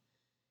good.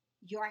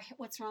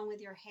 What's wrong with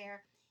your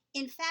hair?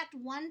 In fact,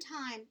 one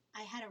time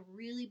I had a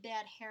really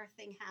bad hair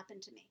thing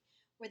happen to me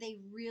where they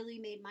really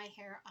made my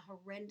hair a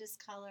horrendous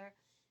color.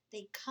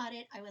 They cut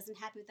it. I wasn't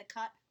happy with the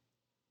cut.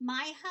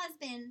 My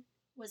husband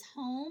was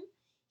home.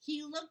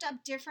 He looked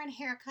up different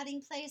hair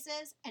cutting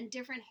places and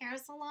different hair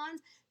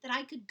salons that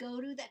I could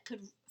go to that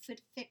could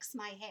fix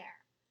my hair.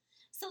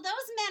 So those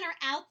men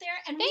are out there,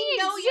 and we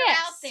know you're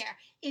out there.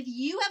 If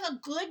you have a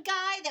good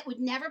guy that would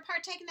never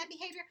partake in that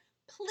behavior,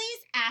 please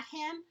at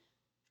him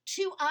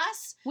to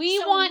us. We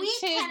want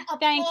to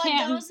thank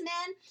him. Those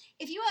men.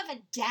 If you have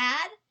a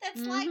dad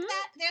that's like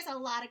that, there's a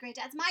lot of great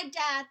dads. My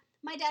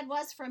dad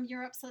was from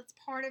Europe, so it's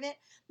part of it.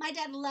 My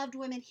dad loved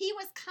women. He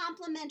was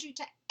complimentary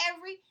to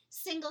every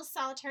single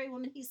solitary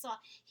woman he saw.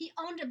 He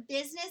owned a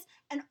business,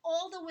 and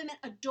all the women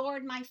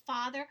adored my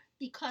father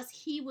because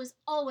he was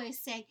always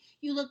saying,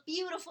 you look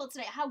beautiful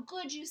today. How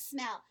good you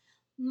smell.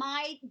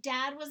 My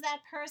dad was that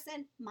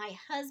person. My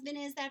husband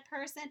is that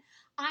person.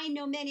 I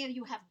know many of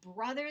you have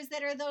brothers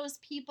that are those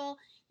people.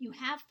 You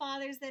have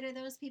fathers that are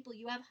those people.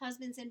 You have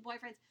husbands and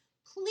boyfriends.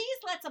 Please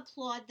let's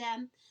applaud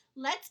them.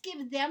 Let's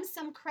give them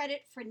some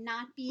credit for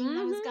not being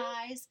those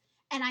guys.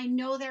 And I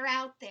know they're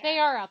out there. They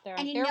are out there.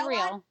 And they're real.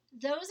 What?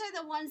 Those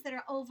are the ones that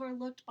are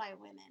overlooked by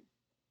women.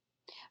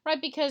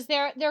 Right, because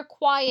they're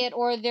quiet,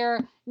 or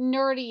they're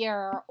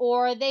nerdier,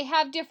 or they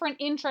have different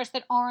interests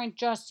that aren't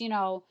just,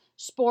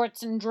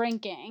 sports and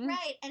drinking.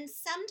 Right, and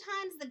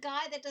sometimes the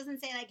guy that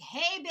doesn't say like,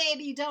 hey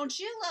baby, don't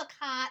you look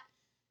hot,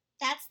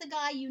 that's the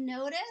guy you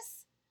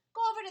notice.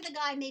 Go over to the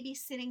guy maybe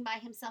sitting by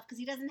himself because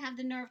he doesn't have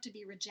the nerve to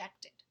be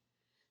rejected.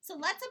 So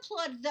let's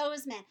applaud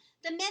those men.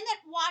 The men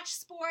that watch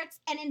sports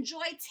and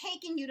enjoy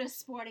taking you to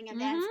sporting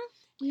events.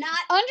 Not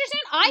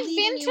understand.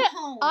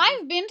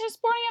 I've been to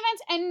sporting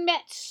events and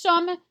met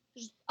some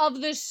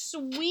of the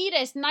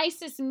sweetest,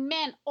 nicest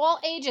men, all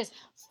ages,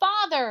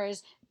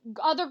 fathers,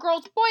 other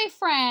girls'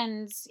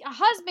 boyfriends,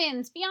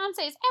 husbands,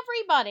 fiancés,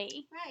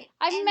 everybody. Right.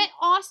 I've met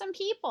awesome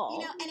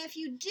people. And if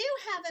you do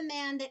have a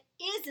man that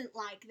isn't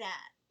like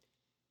that,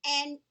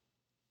 and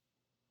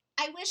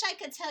I wish I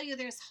could tell you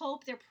there's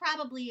hope, there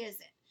probably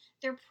isn't.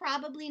 They're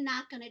probably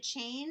not going to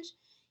change.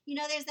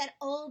 There's that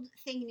old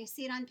thing, and you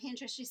see it on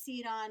Pinterest, you see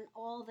it on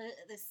all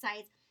the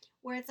sites,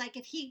 where it's like,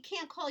 if he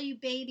can't call you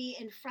baby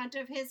in front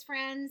of his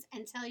friends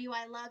and tell you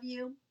I love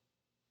you,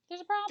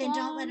 there's a problem. Then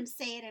don't let him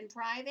say it in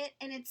private,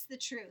 and it's the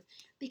truth.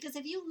 Because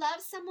if you love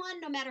someone,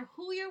 no matter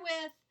who you're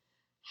with,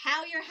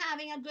 how you're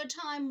having a good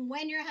time,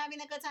 when you're having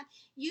a good time,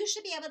 you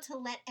should be able to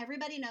let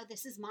everybody know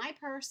this is my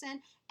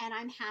person, and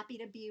I'm happy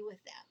to be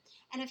with them.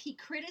 And if he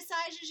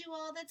criticizes you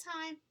all the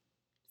time,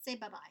 say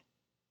bye-bye.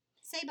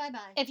 Say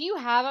bye-bye. If you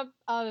have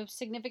a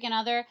significant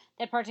other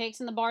that partakes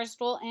in the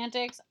barstool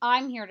antics,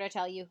 I'm here to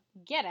tell you,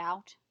 get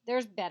out.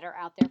 There's better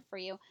out there for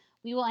you.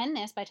 We will end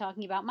this by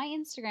talking about my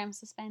Instagram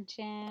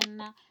suspension,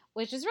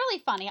 which is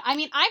really funny. I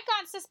mean, I've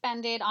got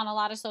suspended on a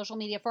lot of social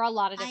media for a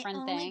lot of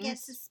different things. I only get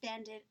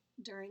suspended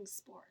during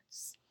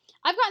sports.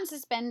 I've gotten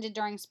suspended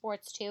during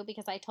sports too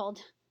because I told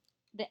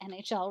the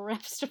NHL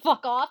refs to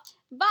fuck off.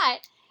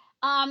 But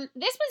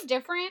this was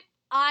different.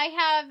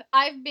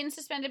 I've been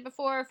suspended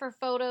before for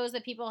photos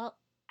that people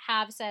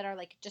have said are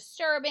like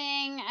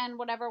disturbing and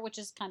whatever, which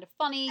is kind of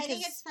funny. I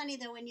think it's funny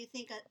though when you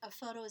think a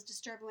photo is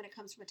disturbing when it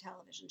comes from a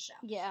television show.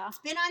 Yeah, it's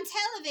been on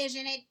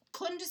television. It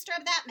couldn't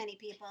disturb that many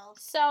people.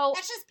 So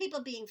that's just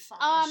people being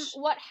fuckish.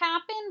 What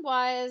happened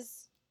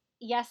was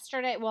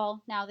yesterday.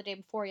 Well, now the day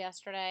before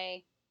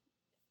yesterday,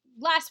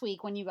 last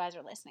week when you guys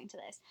are listening to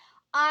this.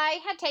 I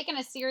had taken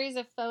a series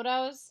of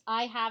photos.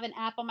 I have an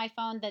app on my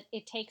phone that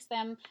it takes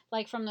them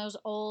like from those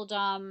old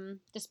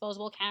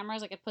disposable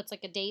cameras. Like it puts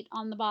like a date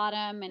on the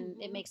bottom and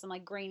it makes them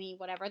like grainy,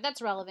 whatever.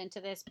 That's relevant to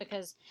this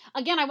because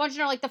again, I want you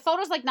to know like the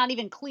photo's like not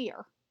even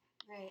clear.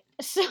 Right.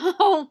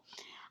 So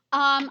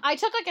I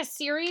took like a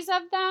series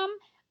of them.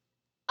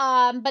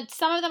 But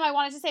some of them I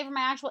wanted to save for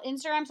my actual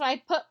Instagram, so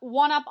I put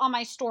one up on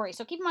my story.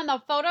 So keep in mind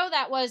the photo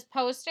that was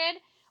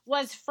posted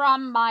was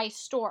from my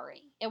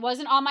story. It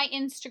wasn't on my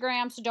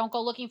Instagram, so don't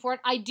go looking for it.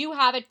 I do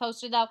have it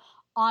posted, though,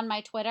 on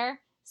my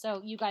Twitter,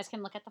 so you guys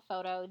can look at the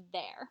photo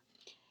there.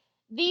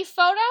 The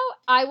photo,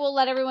 I will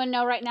let everyone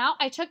know right now,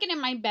 I took it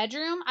in my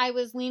bedroom. I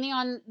was leaning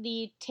on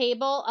the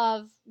table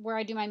of where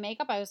I do my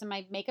makeup. I was in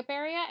my makeup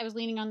area. I was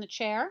leaning on the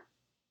chair.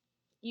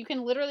 You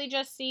can literally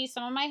just see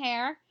some of my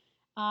hair.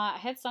 I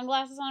had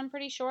sunglasses on, I'm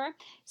pretty sure.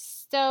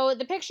 So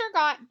the picture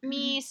got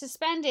me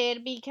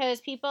suspended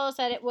because people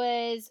said it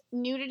was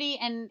nudity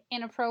and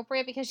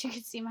inappropriate because you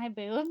could see my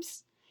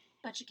boobs.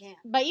 But you can't.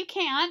 But you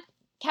can't.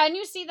 Can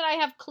you see that I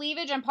have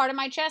cleavage on part of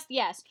my chest?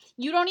 Yes.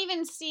 You don't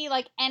even see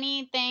like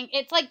anything.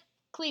 It's like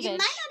cleavage. You might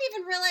not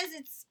even realize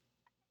it's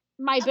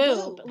my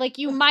boob. Like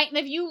you might,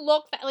 if you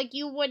look, like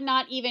you would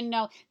not even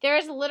know.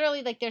 There's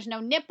literally like, there's no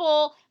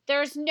nipple.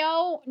 There's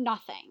no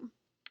nothing.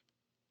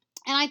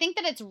 And I think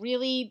that it's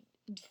really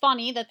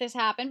funny that this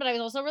happened, but I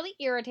was also really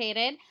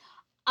irritated.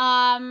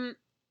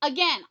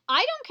 Again,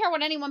 I don't care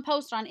what anyone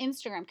posts on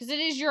Instagram because it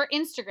is your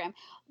Instagram.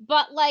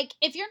 But like,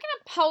 if you're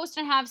gonna post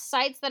and have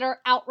sites that are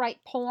outright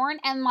porn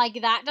and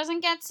like that doesn't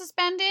get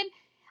suspended,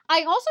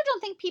 I also don't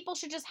think people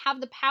should just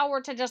have the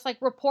power to just like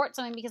report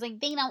something because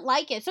like they don't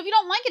like it. So if you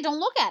don't like it, don't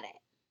look at it.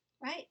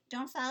 Right.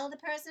 Don't follow the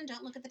person.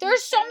 Don't look at the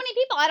There's picture. so many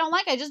people I don't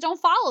like. I just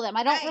don't follow them.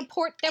 I don't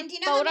report their photos. And do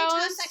you know how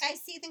many times like I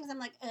see things I'm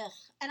like, ugh,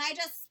 and I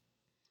just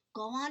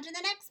go on to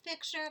the next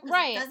picture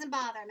because it doesn't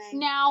bother me.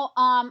 Now,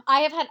 I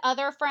have had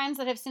other friends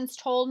that have since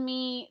told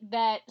me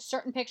that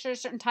certain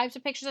pictures, certain types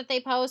of pictures that they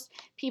post,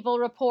 people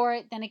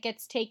report, then it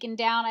gets taken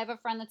down. I have a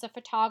friend that's a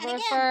photographer. And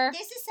again,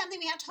 this is something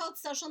we have to hold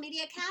social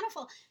media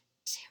accountable.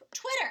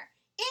 Twitter,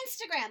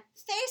 Instagram,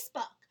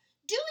 Facebook.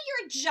 Do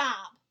your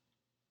job.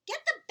 Get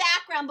the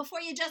background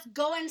before you just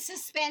go and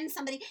suspend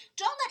somebody.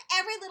 Don't let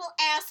every little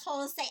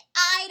asshole say,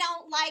 I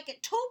don't like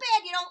it. Too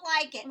bad you don't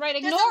like it. Right,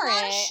 ignore it. There's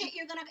a lot of shit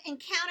you're going to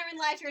encounter in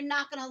life you're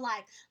not going to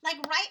like. Like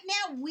right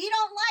now, we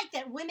don't like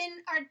that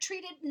women are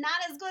treated not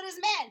as good as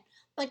men.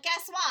 But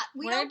guess what?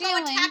 We don't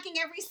go attacking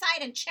every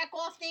site and check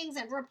off things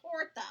and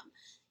report them.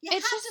 You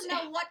have to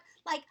know what,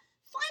 like,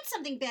 find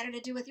something better to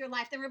do with your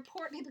life than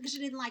report people because you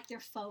didn't like their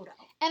photo.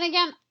 And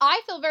again,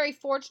 I feel very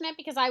fortunate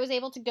because I was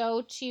able to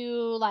go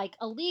to like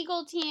a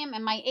legal team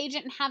and my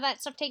agent and have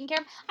that stuff taken care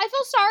of. I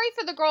feel sorry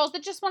for the girls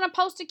that just want to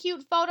post a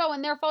cute photo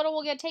and their photo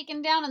will get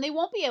taken down and they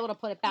won't be able to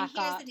put it back up.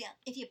 And here's the deal.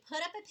 If you put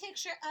up a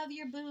picture of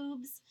your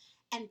boobs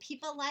and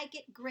people like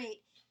it,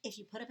 great. If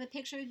you put up a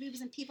picture of your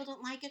boobs and people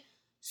don't like it,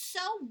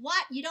 so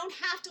what? You don't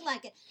have to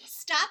like it.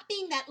 Stop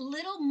being that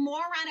little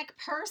moronic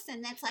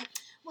person that's like,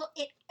 well,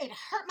 it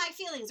hurt my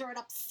feelings or it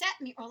upset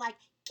me or like,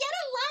 get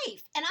a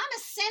life. And I'm a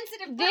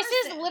sensitive person. This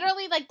is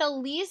literally like the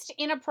least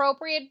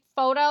inappropriate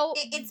photo.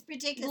 It's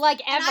ridiculous.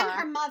 Like ever. And I'm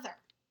her mother.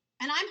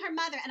 And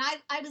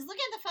I was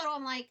looking at the photo.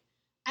 I'm like,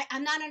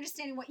 I'm not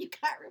understanding what you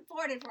got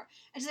reported for.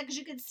 And she's like, because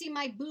you could see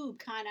my boob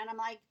kind of. And I'm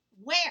like,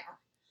 where?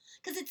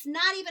 Because it's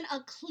not even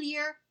a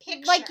clear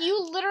picture. Like, you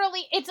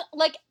literally, it's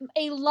like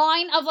a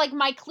line of, like,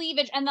 my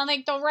cleavage, and then,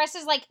 like, the rest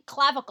is, like,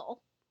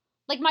 clavicle.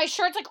 Like, my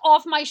shirt's, like,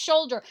 off my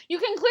shoulder. You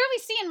can clearly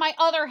see in my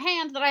other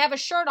hand that I have a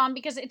shirt on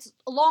because it's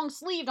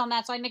long-sleeved on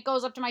that side, and it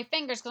goes up to my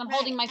fingers because I'm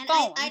holding my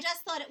phone. I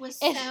just thought it was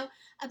so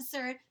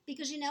absurd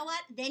because you know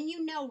what? Then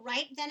you know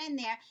right then and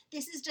there,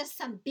 this is just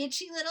some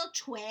bitchy little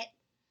twit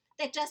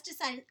that just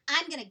decided,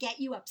 I'm going to get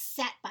you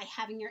upset by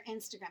having your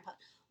Instagram post.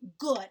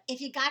 Good.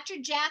 If you got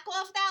your jack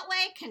off that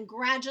way,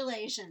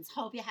 congratulations.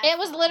 Hope you had It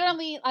was fun.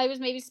 Literally, I was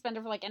maybe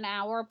suspended for like an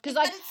hour because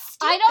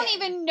I don't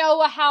even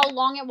know how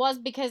long it was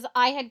because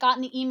I had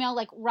gotten the email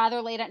like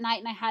rather late at night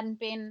and I hadn't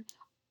been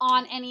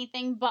on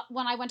anything. But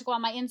when I went to go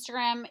on my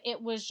Instagram,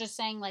 it was just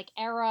saying like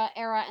error,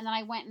 and then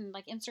I went and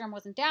like Instagram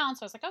wasn't down,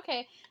 so I was like,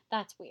 okay,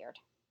 that's weird.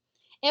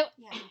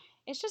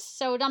 It's just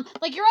so dumb.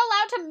 Like, you're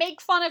allowed to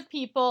make fun of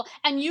people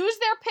and use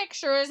their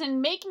pictures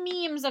and make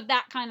memes of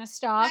that kind of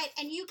stuff. Right,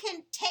 and you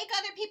can take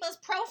other people's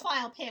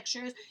profile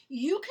pictures,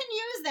 you can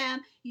use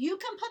them, you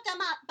can put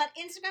them up, but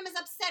Instagram is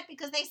upset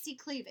because they see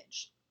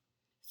cleavage.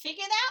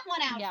 Figure that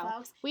one out,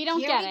 folks. We don't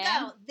Here get we it.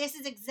 go. This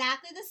is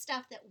exactly the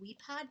stuff that we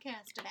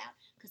podcast about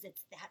because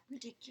it's that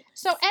ridiculous.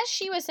 So as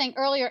she was saying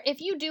earlier, if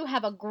you do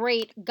have a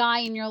great guy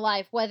in your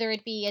life, whether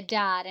it be a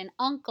dad, an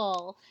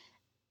uncle,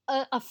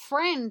 a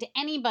friend,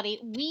 anybody,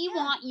 we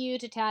want you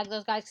to tag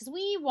those guys because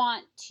we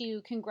want to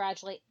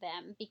congratulate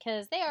them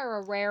because they are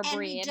a rare breed.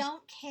 And we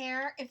don't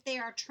care if they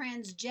are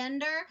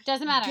transgender,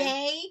 doesn't matter,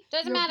 gay,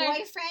 doesn't your matter.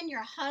 boyfriend,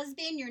 your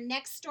husband, your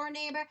next door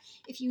neighbor.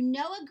 If you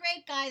know a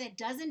great guy that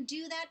doesn't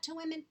do that to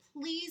women,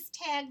 please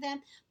tag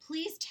them.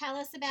 Please tell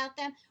us about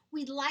them.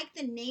 We'd like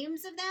the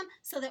names of them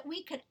so that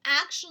we could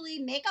actually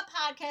make a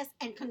podcast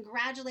and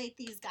congratulate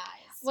these guys.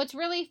 What's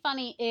really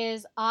funny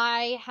is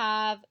I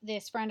have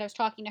this friend, I was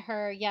talking to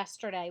her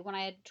yesterday when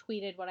I had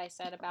tweeted what I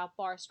said about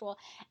Barstool,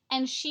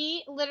 and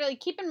she literally,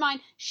 keep in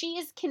mind, she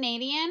is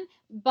Canadian,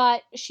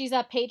 but she's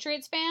a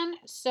Patriots fan,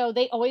 so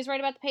they always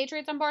write about the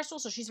Patriots on Barstool,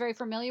 so she's very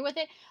familiar with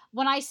it.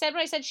 When I said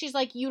what I said, she's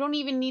like, you don't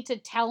even need to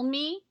tell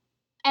me,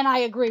 and I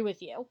agree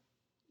with you.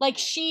 Like,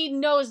 she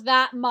knows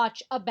that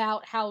much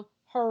about how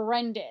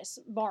horrendous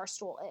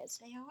Barstool is.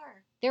 They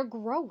are. They're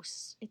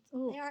gross. They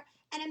are.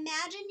 And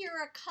imagine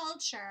you're a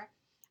culture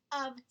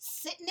of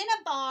sitting in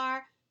a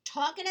bar,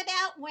 talking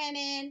about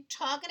women,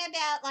 talking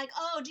about like,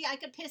 oh, gee, I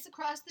could piss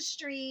across the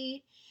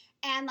street.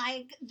 And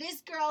like, this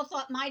girl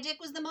thought my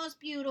dick was the most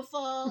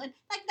beautiful. And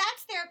like,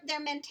 that's their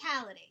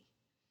mentality.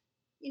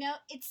 You know,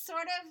 it's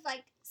sort of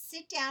like,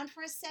 sit down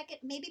for a second,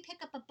 maybe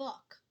pick up a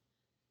book.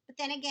 But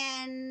then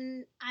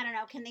again, I don't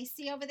know. Can they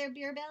see over their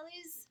beer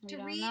bellies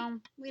to read? Know.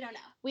 We don't know.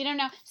 We don't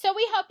know. So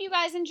we hope you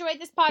guys enjoyed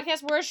this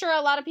podcast. We're sure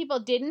a lot of people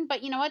didn't,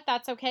 but you know what?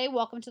 That's okay.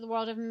 Welcome to the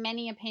world of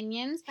many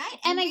opinions. Right.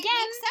 And we again,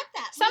 accept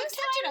that. Sometimes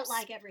we don't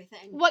like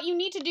everything. What you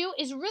need to do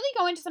is really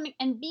go into something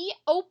and be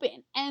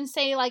open and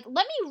say, like,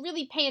 let me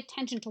really pay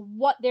attention to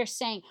what they're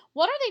saying.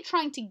 What are they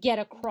trying to get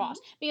across?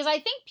 Because I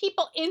think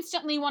people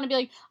instantly want to be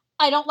like,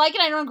 I don't like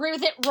it. I don't agree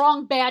with it.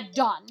 Wrong, bad,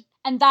 done.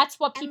 And that's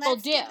what people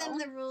do. Give them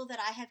the rule that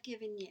I have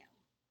given you.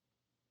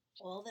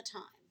 All the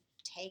time.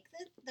 Take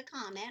the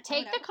comment.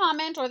 Take the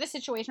comment or the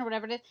situation or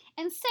whatever it is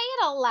and say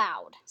it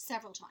aloud.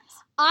 Several times.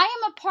 I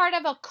am a part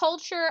of a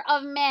culture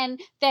of men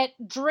that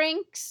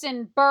drinks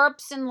and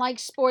burps and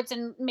likes sports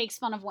and makes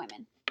fun of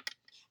women.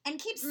 And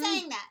keep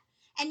saying that.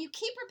 And you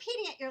keep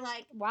repeating it. You're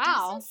like,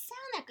 wow. Doesn't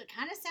sound that good.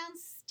 Kind of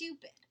sounds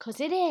stupid.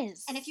 Because it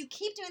is. And if you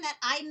keep doing that,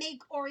 I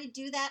make Ori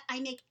do that. I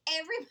make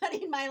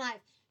everybody in my life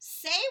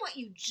say what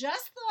you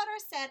just thought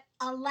or said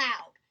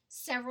aloud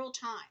several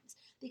times.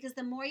 Because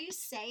the more you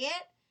say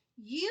it,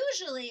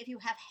 usually if you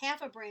have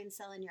half a brain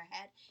cell in your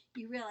head,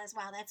 you realize,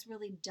 wow, that's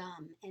really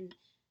dumb. And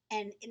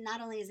not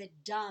only is it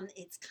dumb,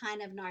 it's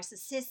kind of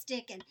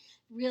narcissistic and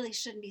really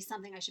shouldn't be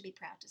something I should be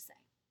proud to say.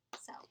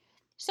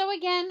 So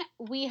again,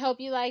 we hope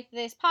you like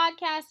this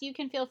podcast. You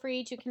can feel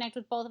free to connect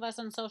with both of us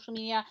on social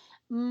media.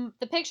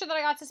 The picture that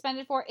I got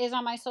suspended for is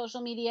on my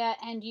social media,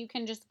 and you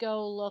can just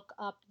go look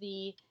up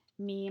the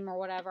meme or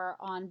whatever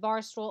on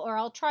Barstool, or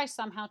I'll try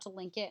somehow to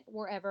link it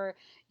wherever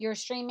you're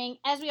streaming.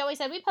 As we always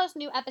said, we post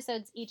new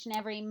episodes each and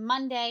every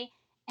Monday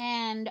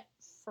and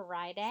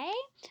Friday.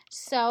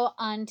 So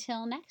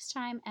until next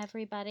time,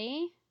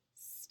 everybody,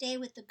 stay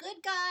with the good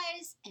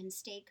guys and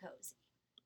stay cozy.